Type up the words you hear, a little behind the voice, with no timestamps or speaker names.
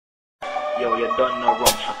Yo, you don't know RUM,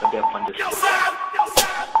 sucker, they're up on this shit.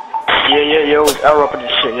 Yeah, it's error up in this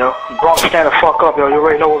shit, yo. Bronx, stand the fuck up, yo. You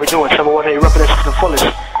already know what we're doing. 718, repping this to the fullest.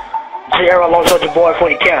 J-Error alongside your boy,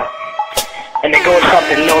 40 count. And it goes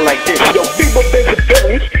something, you know, like this. Yo, beam up Benz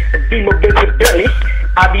belly, beam up Benz belly.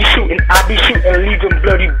 I be shooting, leaving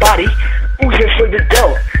bloody body. Oozing for the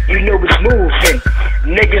dough, you know it's moving.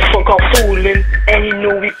 Niggas fuck off fooling, and you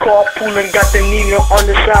know we carpooling. Got the Nina on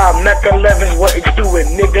the side, Mech 11's what it's doing.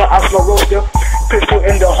 Nigga, I slow roaster, pistol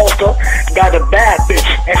in the holster. Got a bad bitch,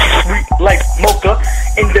 and she sweet like mocha.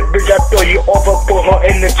 In the bitch, I throw you over, put her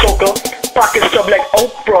in the choker. Pockets up like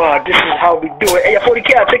Oprah, this is how we do it. Hey, 40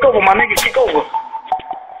 cal, take over, my nigga, take over.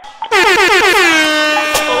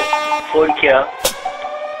 40 cal.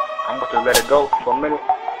 I'm about to let it go for a minute.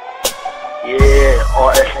 Yeah,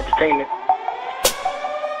 RS Entertainment.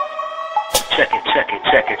 Check it.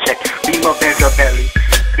 Beam up Benz belly,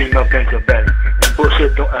 beam up Benz belly.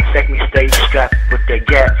 Bullshit don't affect me, stay strapped with the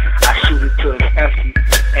gap. I shoot it till it's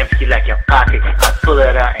empty like your pockets. I pull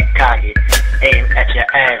it out and cock it. Aim at your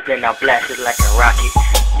ass, then I blast it like a rocket.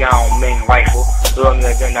 Young Ming rifle,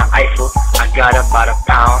 longer than an Eiffel. I got about a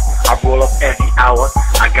pound, I roll up every hour.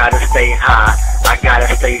 I gotta stay high, I gotta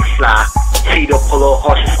stay fly. See the polo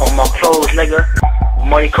horses on my clothes, nigga.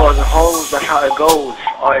 Money, cars, and hoes, that's how it goes.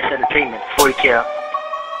 RS Entertainment, 40 cal.